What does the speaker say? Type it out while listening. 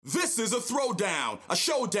This is a throwdown, a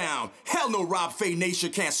showdown. Hell no, Rob Fay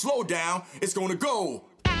Nation can't slow down. It's gonna go.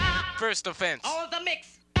 First offense. All the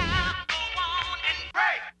mix.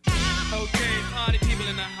 Okay, party people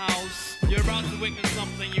in the house. You're about to witness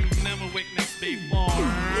something you've never witnessed before.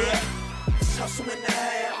 Yeah, it's hustle in the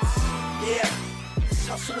house. Yeah, it's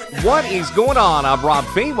hustle in the What house. is going on? I'm Rob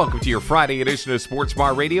Fay. Welcome to your Friday edition of Sports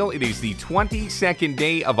Bar Radio. It is the 22nd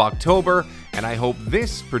day of October, and I hope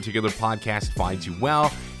this particular podcast finds you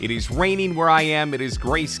well. It is raining where I am. It is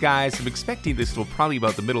gray skies. I'm expecting this till probably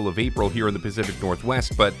about the middle of April here in the Pacific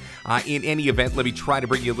Northwest, but in any event, let me try to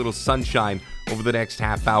bring you a little sunshine over the next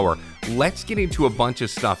half hour. Let's get into a bunch of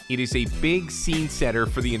stuff. It is a big scene setter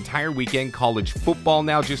for the entire weekend. College football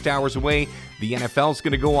now just hours away. The NFL's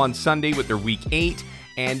going to go on Sunday with their Week 8.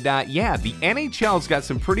 And the NHL's got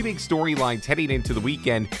some pretty big storylines heading into the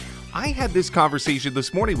weekend. I had this conversation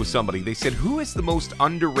this morning with somebody. They said, who is the most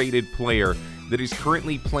underrated player that is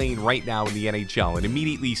currently playing right now in the NHL? And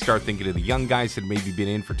immediately start thinking of the young guys that maybe been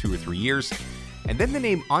in for 2 or 3 years. And then the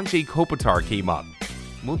name Anze Kopitar came up.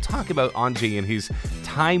 We'll talk about Anze and his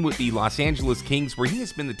time with the Los Angeles Kings, where he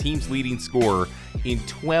has been the team's leading scorer in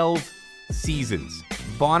 12 seasons.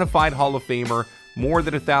 Bonafide Hall of Famer, more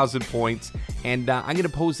than 1,000 points. And I'm going to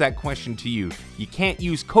pose that question to you. You can't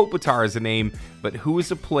use Kopitar as a name, but who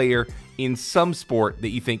is a player in some sport that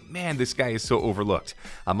you think, man, this guy is so overlooked?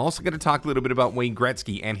 I'm also going to talk a little bit about Wayne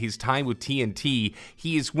Gretzky and his time with TNT.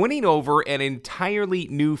 He is winning over an entirely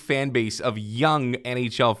new fan base of young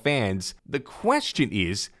NHL fans. The question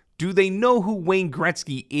is, do they know who Wayne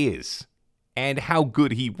Gretzky is and how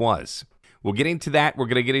good he was? We'll get into that. We're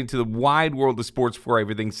going to get into the wide world of sports before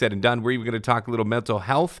everything's said and done. We're even going to talk a little mental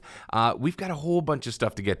health. We've got a whole bunch of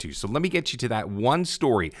stuff to get to. So let me get you to that one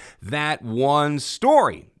story that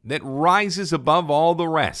rises above all the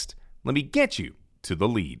rest. Let me get you to the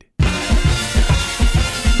lead.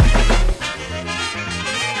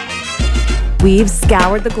 We've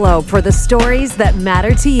scoured the globe for the stories that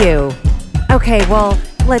matter to you. Okay, well,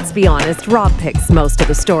 let's be honest, Rob picks most of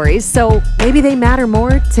the stories, so maybe they matter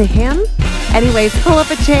more to him? Anyways, pull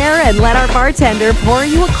up a chair and let our bartender pour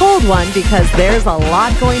you a cold one, because there's a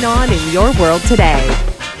lot going on in your world today.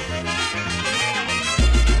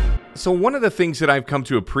 So one of the things that I've come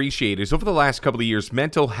to appreciate is over the last couple of years,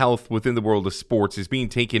 mental health within the world of sports is being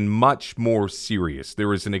taken much more serious.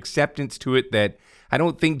 There is an acceptance to it that I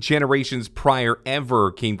don't think generations prior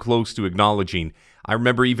ever came close to acknowledging. I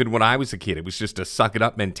remember even when I was a kid, it was just a suck it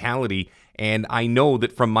up mentality. And I know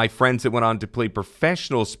that from my friends that went on to play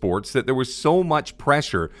professional sports that there was so much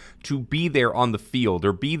pressure to be there on the field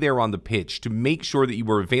or be there on the pitch to make sure that you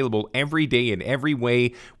were available every day in every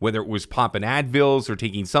way, whether it was popping Advils or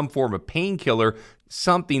taking some form of painkiller,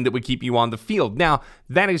 something that would keep you on the field. Now,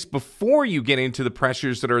 that is before you get into the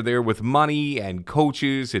pressures that are there with money and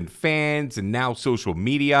coaches and fans and now social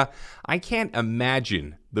media. I can't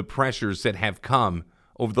imagine the pressures that have come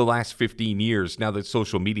over the last 15 years now that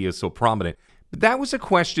social media is so prominent. But that was a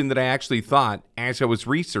question that I actually thought as I was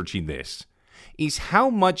researching this, is how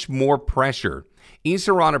much more pressure is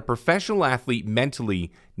there on a professional athlete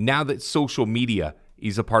mentally now that social media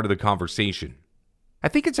is a part of the conversation? I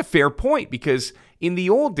think it's a fair point because in the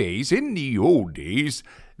old days,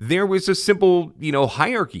 there was a simple,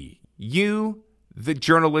 hierarchy. You, the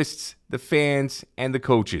journalists, the fans, and the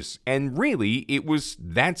coaches. And really, it was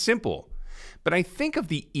that simple. But I think of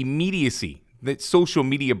the immediacy that social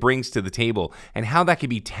media brings to the table and how that can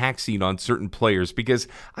be taxing on certain players, because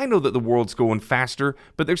I know that the world's going faster,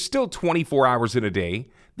 but there's still 24 hours in a day.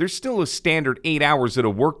 There's still a standard 8 hours in a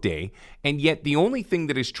workday, and yet the only thing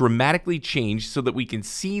that has dramatically changed so that we can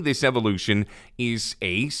see this evolution is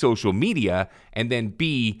A, social media, and then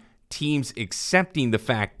B, teams accepting the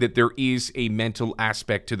fact that there is a mental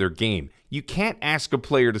aspect to their game. You can't ask a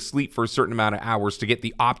player to sleep for a certain amount of hours to get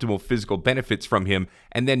the optimal physical benefits from him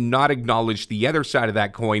and then not acknowledge the other side of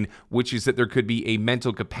that coin, which is that there could be a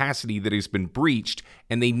mental capacity that has been breached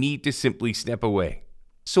and they need to simply step away.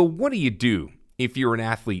 So what do you do if you're an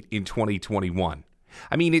athlete in 2021?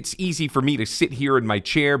 I mean, it's easy for me to sit here in my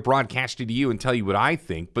chair broadcasting to you and tell you what I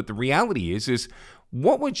think, but the reality is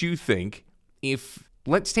what would you think if,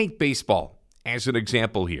 let's take baseball as an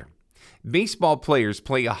example here. Baseball players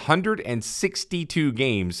play 162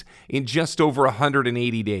 games in just over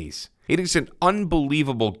 180 days. It is an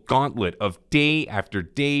unbelievable gauntlet of day after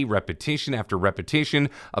day, repetition after repetition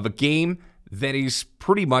of a game that is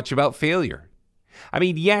pretty much about failure. I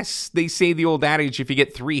mean, yes, they say the old adage, if you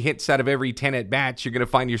get 3 hits out of every 10 at-bats, you're going to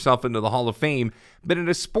find yourself into the Hall of Fame. But in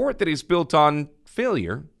a sport that is built on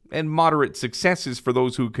failure and moderate successes for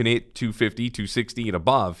those who can hit 250, 260 and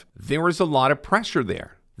above, there is a lot of pressure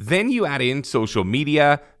there. Then you add in social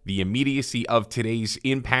media, the immediacy of today's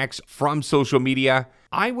impacts from social media.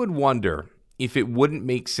 I would wonder if it wouldn't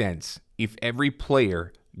make sense if every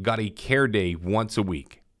player got a care day once a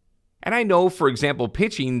week. And I know, for example,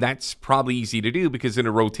 pitching, that's probably easy to do because in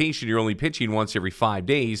a rotation, you're only pitching once every 5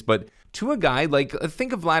 days. But to a guy like,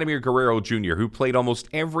 think of Vladimir Guerrero Jr., who played almost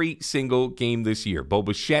every single game this year. Bo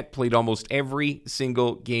Bichette played almost every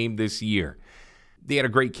single game this year. They had a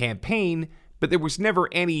great campaign, but there was never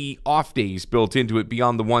any off days built into it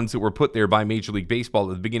beyond the ones that were put there by Major League Baseball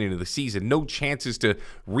at the beginning of the season. No chances to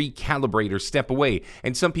recalibrate or step away.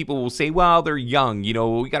 And some people will say, well, they're young,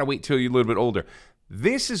 we got to wait till you're a little bit older.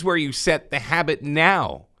 This is where you set the habit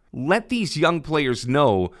now. Let these young players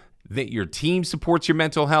know that your team supports your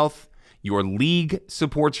mental health, your league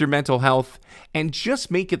supports your mental health, and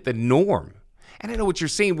just make it the norm. And I know what you're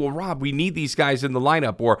saying, well, Rob, we need these guys in the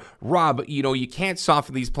lineup, or Rob, you can't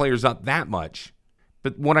soften these players up that much.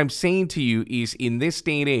 But what I'm saying to you is in this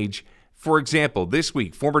day and age, for example, this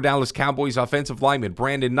week, former Dallas Cowboys offensive lineman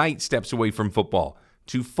Brandon Knight steps away from football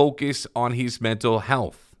to focus on his mental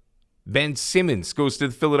health. Ben Simmons goes to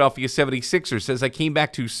the Philadelphia 76ers, says, I came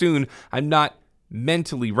back too soon. I'm not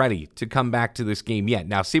mentally ready to come back to this game yet.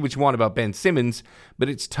 Now, say what you want about Ben Simmons, but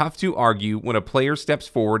it's tough to argue when a player steps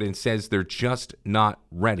forward and says they're just not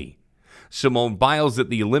ready. Simone Biles at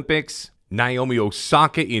the Olympics, Naomi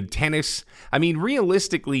Osaka in tennis. I mean,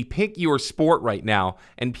 realistically, pick your sport right now,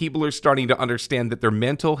 and people are starting to understand that their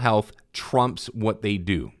mental health trumps what they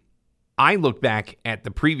do. I look back at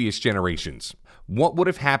the previous generations. What would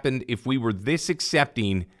have happened if we were this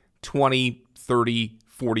accepting 20, 30,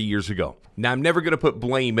 40 years ago? Now, I'm never going to put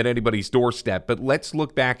blame at anybody's doorstep, but let's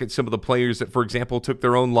look back at some of the players that, for example, took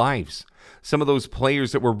their own lives. Some of those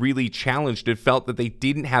players that were really challenged and felt that they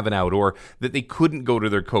didn't have an out, or that they couldn't go to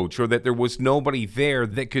their coach, or that there was nobody there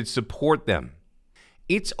that could support them.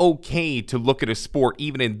 It's okay to look at a sport,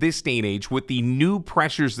 even in this day and age, with the new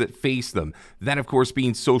pressures that face them. That, of course,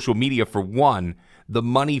 being social media for one, the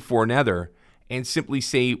money for another, and simply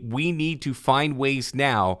say we need to find ways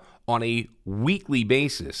now on a weekly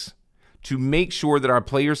basis to make sure that our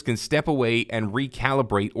players can step away and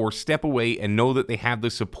recalibrate, or step away and know that they have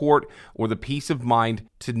the support or the peace of mind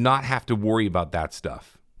to not have to worry about that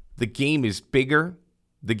stuff. The game is bigger,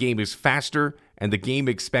 the game is faster, and the game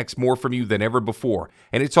expects more from you than ever before.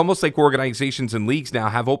 And it's almost like organizations and leagues now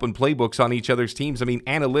have open playbooks on each other's teams. I mean,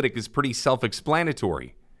 analytic is pretty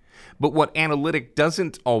self-explanatory. But what analytic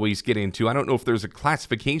doesn't always get into, I don't know if there's a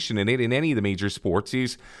classification in it in any of the major sports,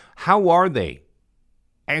 is how are they?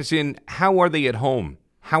 As in, how are they at home?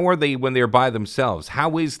 How are they when they're by themselves?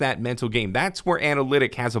 How is that mental game? That's where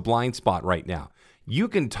analytic has a blind spot right now. You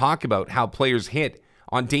can talk about how players hit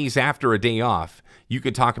on days after a day off. You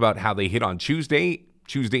can talk about how they hit on Tuesday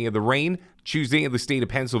of the rain, Tuesday of the state of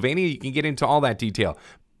Pennsylvania. You can get into all that detail.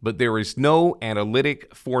 But there is no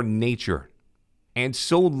analytic for nature. And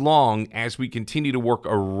so long as we continue to work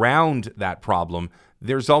around that problem,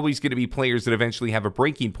 there's always going to be players that eventually have a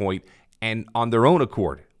breaking point and on their own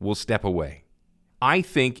accord will step away. I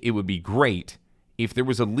think it would be great if there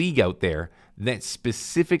was a league out there that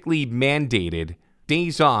specifically mandated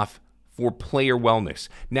days off for player wellness.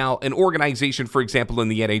 Now, an organization, for example, in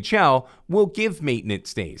the NHL will give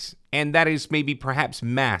maintenance days, and that is maybe perhaps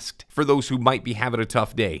masked for those who might be having a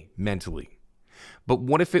tough day mentally. But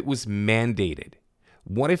what if it was mandated?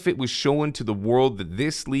 What if it was shown to the world that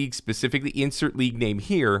this league, specifically insert league name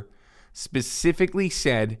here, specifically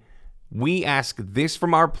said, we ask this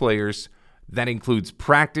from our players. That includes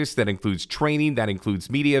practice, that includes training, that includes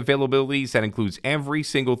media availabilities, that includes every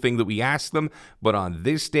single thing that we ask them. But on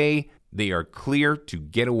this day, they are clear to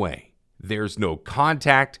get away. There's no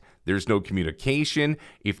contact. There's no communication.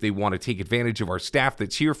 If they want to take advantage of our staff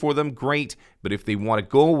that's here for them, great. But if they want to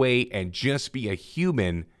go away and just be a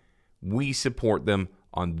human, we support them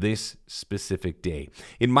on this specific day.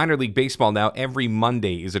 In minor league baseball now, every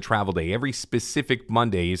Monday is a travel day. Every specific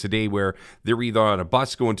Monday is a day where they're either on a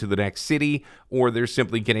bus going to the next city or they're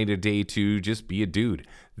simply getting a day to just be a dude.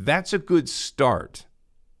 That's a good start,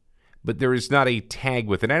 but there is not a tag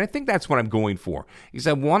with it. And I think that's what I'm going for, is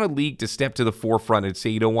I want a league to step to the forefront and say,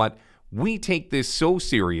 you know what, we take this so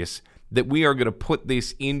serious that we are going to put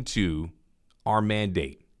this into our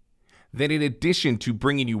mandate. That in addition to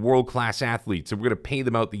bringing you world-class athletes, and we're going to pay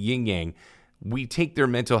them out the yin-yang, we take their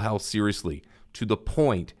mental health seriously to the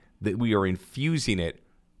point that we are infusing it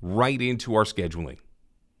right into our scheduling.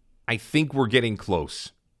 I think we're getting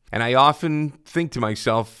close. And I often think to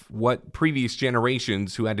myself what previous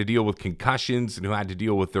generations who had to deal with concussions and who had to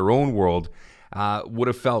deal with their own world would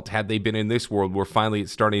have felt had they been in this world where finally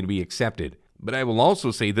it's starting to be accepted. But I will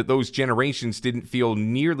also say that those generations didn't feel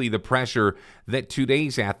nearly the pressure that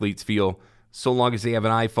today's athletes feel, so long as they have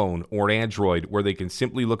an iPhone or an Android where they can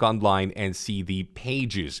simply look online and see the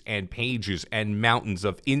pages and mountains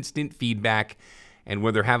of instant feedback. And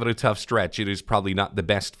when they're having a tough stretch, it is probably not the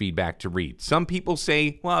best feedback to read. Some people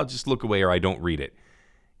say, well, I'll just look away or I don't read it.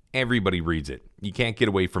 Everybody reads it. You can't get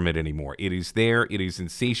away from it anymore. It is there, it is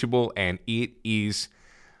insatiable, and it is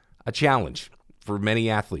a challenge for many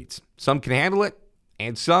athletes. Some can handle it,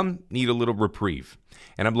 and some need a little reprieve.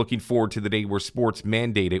 And I'm looking forward to the day where sports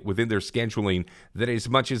mandate it within their scheduling that as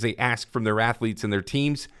much as they ask from their athletes and their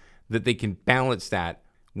teams, that they can balance that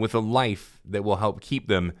with a life that will help keep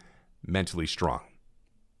them mentally strong.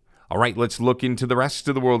 All right, let's look into the rest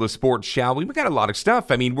of the world of sports, shall we? We got a lot of stuff.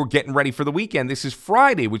 I mean, we're getting ready for the weekend. This is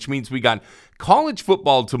Friday, which means we got college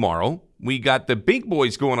football tomorrow. We got the big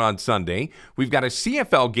boys going on Sunday. We've got a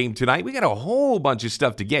CFL game tonight. We got a whole bunch of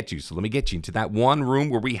stuff to get you. So let me get you into that one room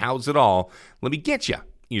where we house it all. Let me get you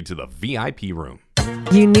into the VIP room.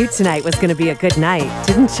 You knew tonight was going to be a good night,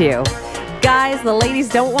 didn't you? Guys, the ladies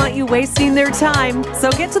don't want you wasting their time, so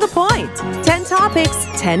get to the point. 10 topics,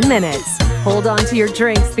 10 minutes. Hold on to your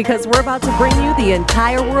drinks because we're about to bring you the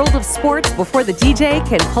entire world of sports before the DJ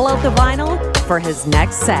can pull out the vinyl for his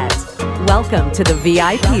next set. Welcome to the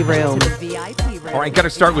VIP room. All right, got to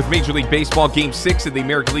start with Major League Baseball Game 6 of the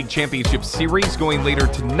American League Championship Series going later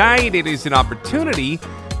tonight. It is an opportunity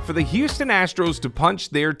for the Houston Astros to punch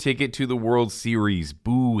their ticket to the World Series.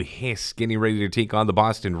 Boo hiss, getting ready to take on the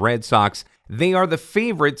Boston Red Sox. They are the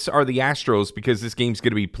favorites, are the Astros, because this game's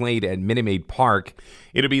going to be played at Minute Maid Park.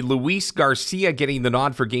 It'll be Luis Garcia getting the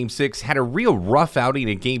nod for Game 6. Had a real rough outing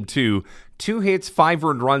in Game 2. 2 hits, 5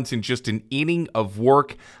 earned runs in just an inning of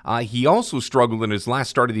work. He also struggled in his last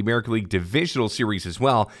start of the American League Divisional Series as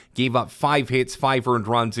well. Gave up 5 hits, 5 earned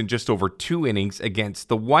runs in just over 2 innings against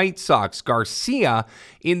the White Sox. Garcia,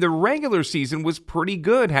 in the regular season, was pretty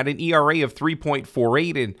good. Had an ERA of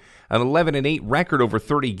 3.48 and an 11-8 record over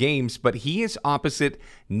 30 games, but he is opposite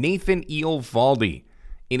Nathan Eovaldi.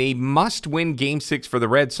 In a must-win Game 6 for the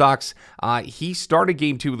Red Sox, he started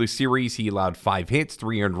Game 2 of the series. He allowed 5 hits,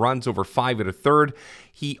 3 earned runs over 5 1/3.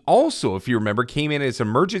 He also, if you remember, came in as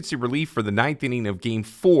emergency relief for the 9th inning of Game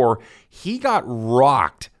 4. He got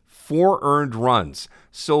rocked, 4 earned runs.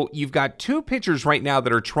 So you've got 2 pitchers right now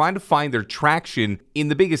that are trying to find their traction in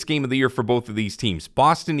the biggest game of the year for both of these teams.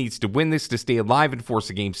 Boston needs to win this to stay alive and force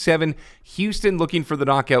a Game 7. Houston looking for the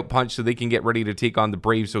knockout punch so they can get ready to take on the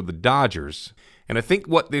Braves or the Dodgers. And I think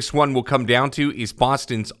what this one will come down to is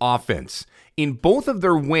Boston's offense. In both of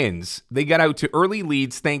their wins, they got out to early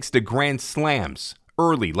leads thanks to grand slams.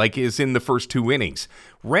 Early, like is in the first 2 innings.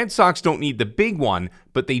 Red Sox don't need the big one,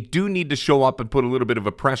 but they do need to show up and put a little bit of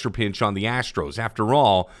a pressure pinch on the Astros. After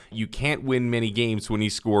all, you can't win many games when you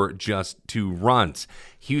score just 2 runs.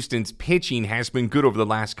 Houston's pitching has been good over the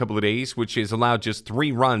last couple of days, which has allowed just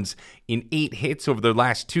 3 runs in 8 hits over their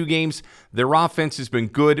last 2 games. Their offense has been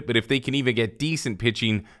good, but if they can even get decent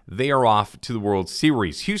pitching, they are off to the World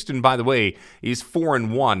Series. Houston, by the way, is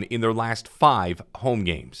 4-1 in their last 5 home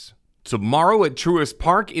games. Tomorrow at Truist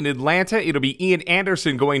Park in Atlanta, it'll be Ian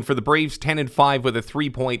Anderson going for the Braves, 10-5 with a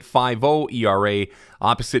 3.50 ERA.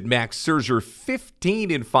 Opposite Max Scherzer,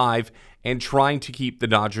 15-5, and trying to keep the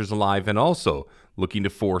Dodgers alive and also looking to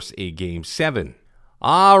force a Game 7.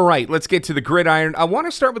 All right, let's get to the gridiron. I want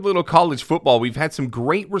to start with a little college football. We've had some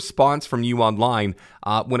great response from you online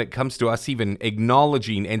when it comes to us even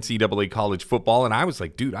acknowledging NCAA college football. And I was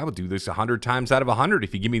like, dude, I would do this 100 times out of 100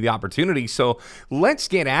 if you give me the opportunity. So let's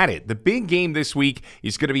get at it. The big game this week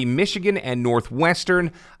is going to be Michigan and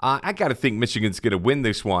Northwestern. I got to think Michigan's going to win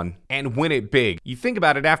this one and win it big. You think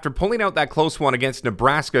about it, after pulling out that close one against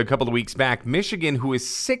Nebraska a couple of weeks back, Michigan, who is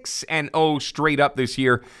 6-0 straight up this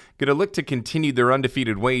year, going to look to continue their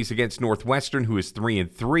undefeated ways against Northwestern, who is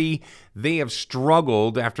 3-3. They have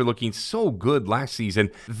struggled after looking so good last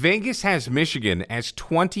season. Vegas has Michigan as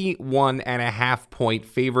 21.5-point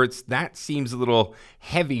favorites. That seems a little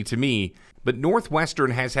heavy to me. But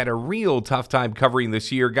Northwestern has had a real tough time covering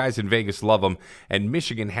this year. Guys in Vegas love them. And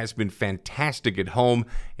Michigan has been fantastic at home.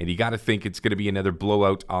 And you got to think it's going to be another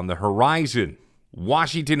blowout on the horizon.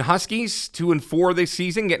 Washington Huskies, 2-4 this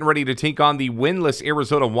season, getting ready to take on the winless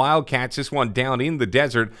Arizona Wildcats. This one down in the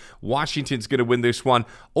desert. Washington's going to win this one.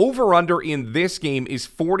 Over-under in this game is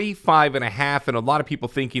 45.5, and a lot of people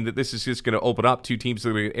thinking that this is just going to open up 2 teams that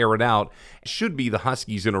are going to air it out. Should be the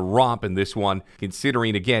Huskies in a romp in this one,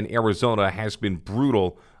 considering, again, Arizona has been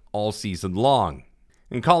brutal all season long.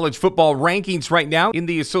 In college football rankings right now, in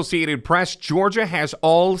the Associated Press, Georgia has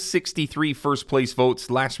all 63 first-place votes.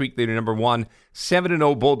 Last week, they were number 1.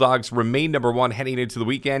 7-0 Bulldogs remain number 1 heading into the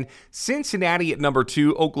weekend. Cincinnati at number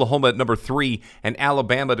 2, Oklahoma at number 3, and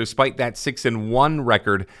Alabama, despite that 6-1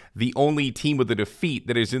 record, the only team with a defeat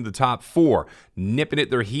that is in the top 4. Nipping at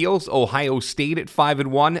their heels, Ohio State at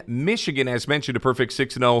 5-1, Michigan, as mentioned, a perfect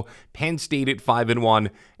 6-0, Penn State at 5-1,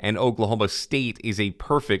 and Oklahoma State is a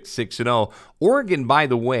perfect 6-0. Oregon, by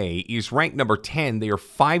the way, is ranked number 10. They are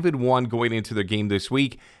 5-1 going into their game this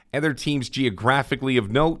week. Other teams geographically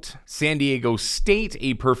of note, San Diego State,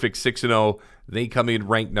 a perfect 6-0. They come in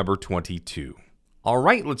ranked number 22. All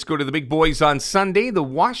right, let's go to the big boys on Sunday. The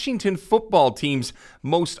Washington football team's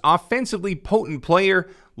most offensively potent player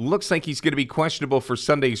looks like he's going to be questionable for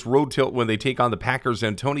Sunday's road tilt when they take on the Packers.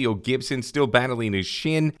 Antonio Gibson still battling his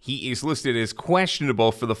shin. He is listed as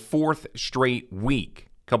questionable for the 4th straight week.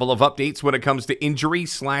 Couple of updates when it comes to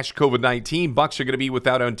injury/COVID-19. Bucs are going to be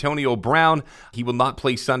without Antonio Brown. He will not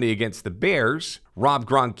play Sunday against the Bears. Rob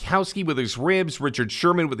Gronkowski with his ribs, Richard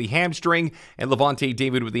Sherman with the hamstring, and Levante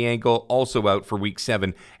David with the ankle, also out for Week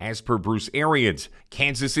 7, as per Bruce Arians.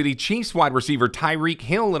 Kansas City Chiefs wide receiver Tyreek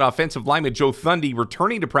Hill and offensive lineman Joe Thundy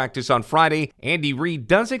returning to practice on Friday. Andy Reid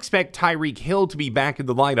does expect Tyreek Hill to be back in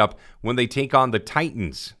the lineup when they take on the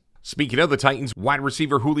Titans. Speaking of the Titans, wide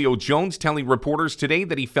receiver Julio Jones telling reporters today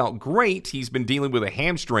that he felt great. He's been dealing with a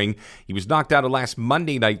hamstring. He was knocked out of last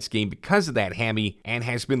Monday night's game because of that hammy and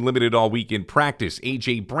has been limited all week in practice.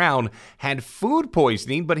 A.J. Brown had food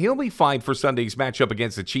poisoning, but he'll be fine for Sunday's matchup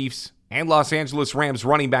against the Chiefs. And Los Angeles Rams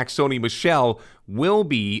running back Sony Michel will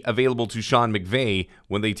be available to Sean McVay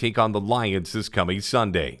when they take on the Lions this coming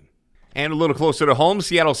Sunday. And a little closer to home,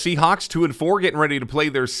 Seattle Seahawks 2-4, getting ready to play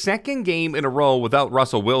their second game in a row without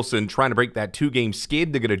Russell Wilson, trying to break that 2-game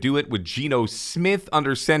skid. They're going to do it with Geno Smith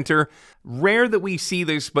under center. Rare that we see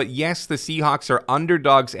this, but yes, the Seahawks are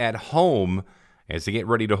underdogs at home as they get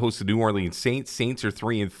ready to host the New Orleans Saints. Saints are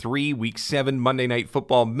 3-3, Week 7 Monday Night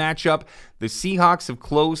Football matchup. The Seahawks have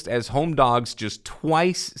closed as home dogs just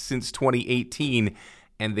twice since 2018,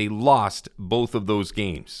 and they lost both of those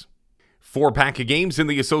games. 4-pack of games in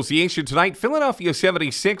the association tonight. Philadelphia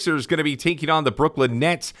 76ers going to be taking on the Brooklyn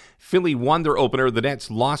Nets. Philly won their opener. The Nets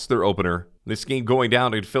lost their opener. This game going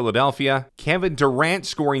down in Philadelphia. Kevin Durant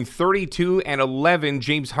scoring 32 and 11.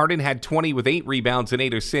 James Harden had 20 with 8 rebounds and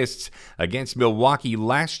 8 assists against Milwaukee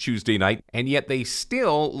last Tuesday night, and yet they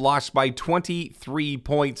still lost by 23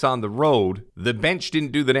 points on the road. The bench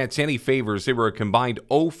didn't do the Nets any favors. They were a combined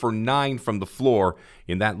 0 for 9 from the floor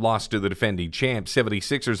in that loss to the defending champs.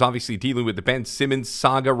 76ers obviously dealing with the Ben Simmons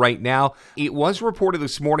saga right now. It was reported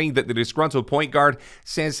this morning that the disgruntled point guard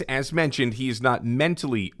says, as mentioned, he is not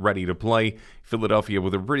mentally ready to play. Philadelphia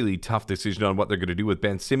with a really tough decision on what they're going to do with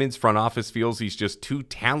Ben Simmons. Front office feels he's just too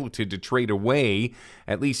talented to trade away,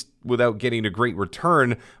 at least without getting a great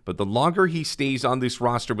return. But the longer he stays on this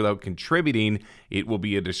roster without contributing, it will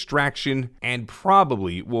be a distraction and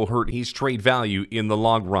probably will hurt his trade value in the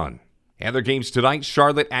long run. Other games tonight,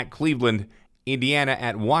 Charlotte at Cleveland, Indiana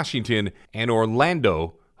at Washington, and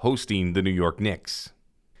Orlando hosting the New York Knicks.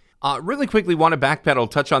 Really quickly, want to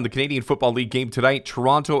backpedal, touch on the Canadian Football League game tonight.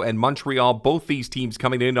 Toronto and Montreal, both these teams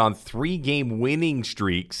coming in on 3-game winning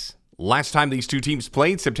streaks. Last time these two teams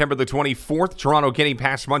played, September the 24th, Toronto getting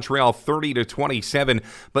past Montreal 30-27,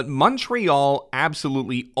 but Montreal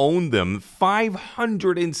absolutely owned them.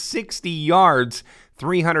 560 yards,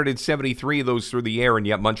 373 of those through the air, and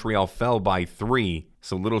yet Montreal fell by 3.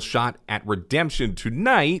 So little shot at redemption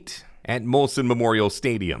tonight at Molson Memorial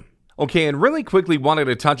Stadium. Okay, and really quickly wanted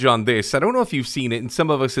to touch on this. I don't know if you've seen it, and some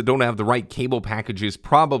of us that don't have the right cable packages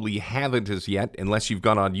probably haven't as yet, unless you've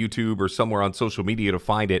gone on YouTube or somewhere on social media to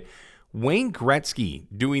find it. Wayne Gretzky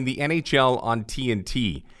doing the NHL on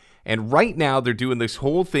TNT. And right now, they're doing this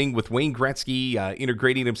whole thing with Wayne Gretzky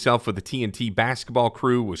integrating himself with the TNT basketball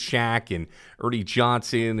crew with Shaq and Ernie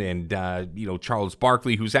Johnson and, Charles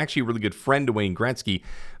Barkley, who's actually a really good friend to Wayne Gretzky.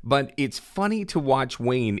 But it's funny to watch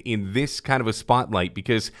Wayne in this kind of a spotlight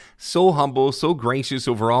because so humble, so gracious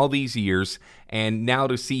over all these years. And now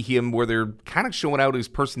to see him where they're kind of showing out his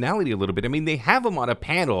personality a little bit. I mean, they have him on a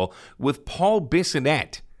panel with Paul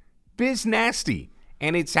Bissonnette. Biz Nasty.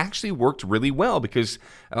 And it's actually worked really well because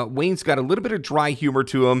Wayne's got a little bit of dry humor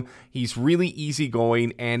to him. He's really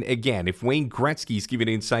easygoing. And again, if Wayne Gretzky's giving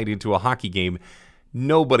insight into a hockey game,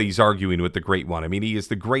 nobody's arguing with the great one. I mean, he is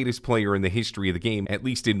the greatest player in the history of the game, at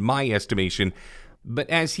least in my estimation. But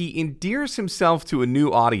as he endears himself to a new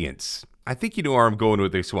audience, I think you know where I'm going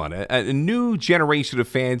with this one. A new generation of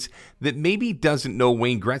fans that maybe doesn't know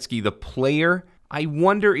Wayne Gretzky, the player. I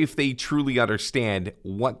wonder if they truly understand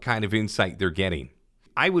what kind of insight they're getting.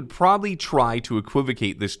 I would probably try to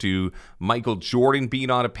equivocate this to Michael Jordan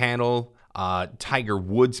being on a panel. Tiger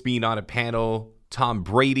Woods being on a panel, Tom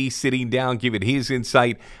Brady sitting down, giving his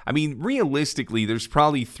insight. I mean, realistically, there's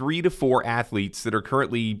probably 3 to 4 athletes that are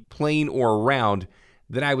currently playing or around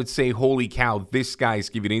that I would say, holy cow, this guy's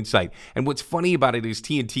giving insight. And what's funny about it is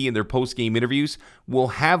TNT in their post-game interviews will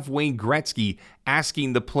have Wayne Gretzky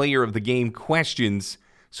asking the player of the game questions.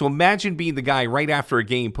 So imagine being the guy right after a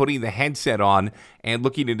game, putting the headset on and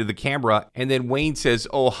looking into the camera, and then Wayne says,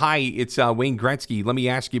 oh, hi, it's Wayne Gretzky. Let me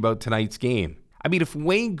ask you about tonight's game. I mean, if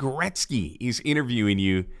Wayne Gretzky is interviewing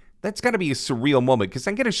you, that's got to be a surreal moment, because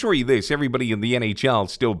I can assure you this, everybody in the NHL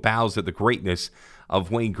still bows at the greatness of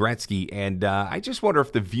Wayne Gretzky, and I just wonder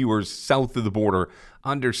if the viewers south of the border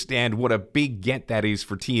understand what a big get that is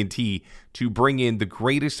for TNT to bring in the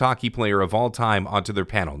greatest hockey player of all time onto their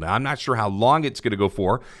panel. Now, I'm not sure how long it's going to go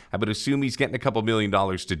for. I would assume he's getting a couple $1 million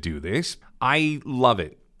to do this. I love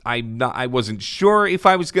it. I wasn't sure if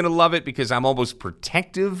I was going to love it because I'm almost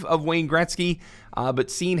protective of Wayne Gretzky, but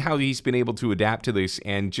seeing how he's been able to adapt to this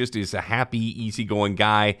and just is a happy, easygoing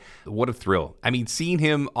guy, what a thrill. I mean, seeing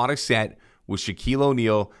him on a set with Shaquille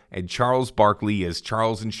O'Neal and Charles Barkley as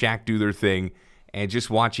Charles and Shaq do their thing, and just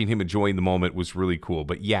watching him enjoying the moment was really cool.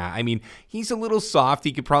 But yeah, I mean, he's a little soft.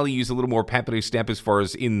 He could probably use a little more pep in his step as far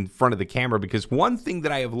as in front of the camera, because one thing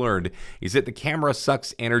that I have learned is that the camera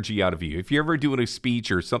sucks energy out of you. If you're ever doing a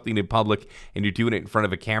speech or something in public and you're doing it in front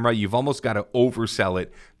of a camera, you've almost got to oversell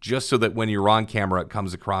it just so that when you're on camera, it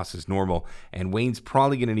comes across as normal. And Wayne's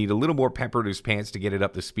probably going to need a little more pepper in his pants to get it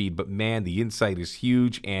up to speed. But man, the insight is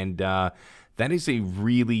huge, and that is a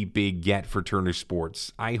really big get for Turner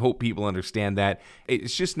Sports. I hope people understand that.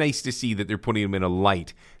 It's just nice to see that they're putting him in a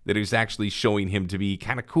light that is actually showing him to be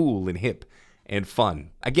kind of cool and hip and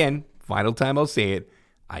fun. Again, final time I'll say it,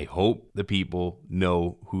 I hope the people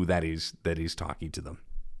know who that is talking to them.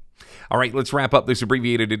 All right, let's wrap up this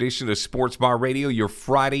abbreviated edition of Sports Bar Radio, your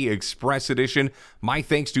Friday Express edition. My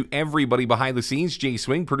thanks to everybody behind the scenes, Jay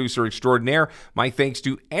Swing, producer extraordinaire. My thanks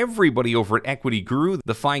to everybody over at Equity Guru,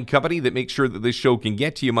 the fine company that makes sure that this show can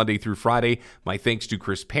get to you Monday through Friday. My thanks to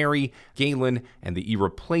Chris Perry, Galen, and the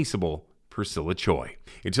irreplaceable Priscilla Choi.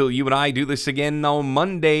 Until you and I do this again on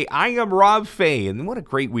Monday, I am Rob Fay, and what a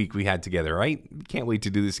great week we had together, right? Can't wait to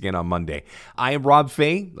do this again on Monday. I am Rob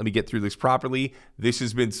Fay. Let me get through this properly. This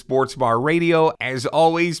has been Sports Bar Radio, as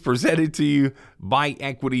always, presented to you by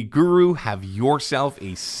Equity Guru. Have yourself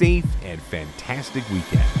a safe and fantastic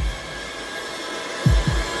weekend.